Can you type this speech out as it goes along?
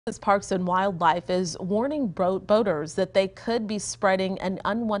Parks and Wildlife is warning boaters that they could be spreading an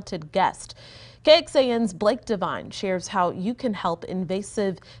unwanted guest. KXAN's Blake Devine shares how you can help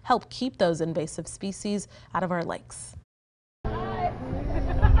keep those invasive species out of our lakes.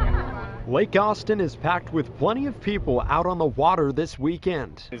 Lake Austin is packed with plenty of people out on the water this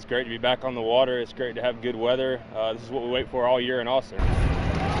weekend. It's great to be back on the water. It's great to have good weather. This is what we wait for all year in Austin.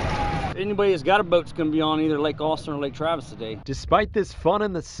 Anybody that's got a boat's going to be on either Lake Austin or Lake Travis today. Despite this fun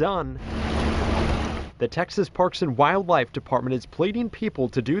in the sun, the Texas Parks and Wildlife Department is pleading people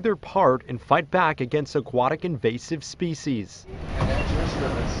to do their part and fight back against aquatic invasive species.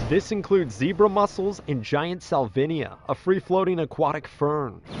 This includes zebra mussels and giant salvinia, a free-floating aquatic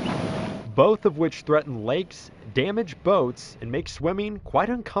fern, both of which threaten lakes, damage boats, and make swimming quite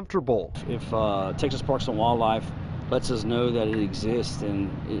uncomfortable. If Texas Parks and Wildlife lets us know that it exists and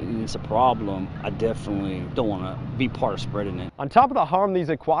it's a problem, I definitely don't want to be part of spreading it. On top of the harm these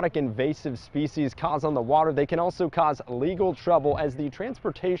aquatic invasive species cause on the water, they can also cause legal trouble, as the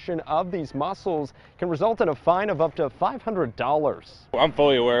transportation of these mussels can result in a fine of up to $500. I'm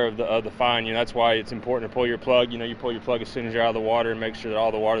fully aware of the fine. That's why it's important to pull your plug. You pull your plug as soon as you're out of the water and make sure that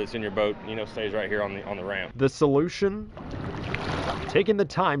all the water that's in your boat, stays right here on the ramp. The solution? Taking the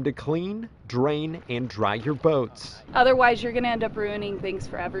time to clean, drain, and dry your boats. Otherwise, you're going to end up ruining things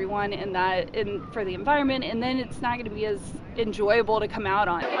for everyone and for the environment, and then it's not going to be as enjoyable to come out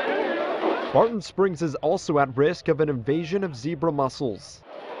on. Barton Springs is also at risk of an invasion of zebra mussels.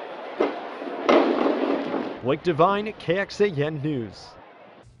 Blake Devine, KXAN News.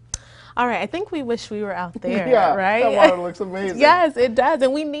 All right, I think we wish we were out there, yeah, right? That water looks amazing. Yes, it does,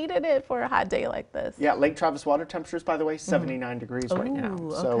 and we needed it for a hot day like this. Yeah, Lake Travis water temperatures, by the way, 79 degrees right now.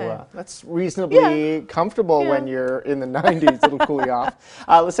 So okay. That's reasonably comfortable when you're in the 90s. It'll cool you off.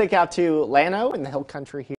 Let's take out to Llano in the hill country here.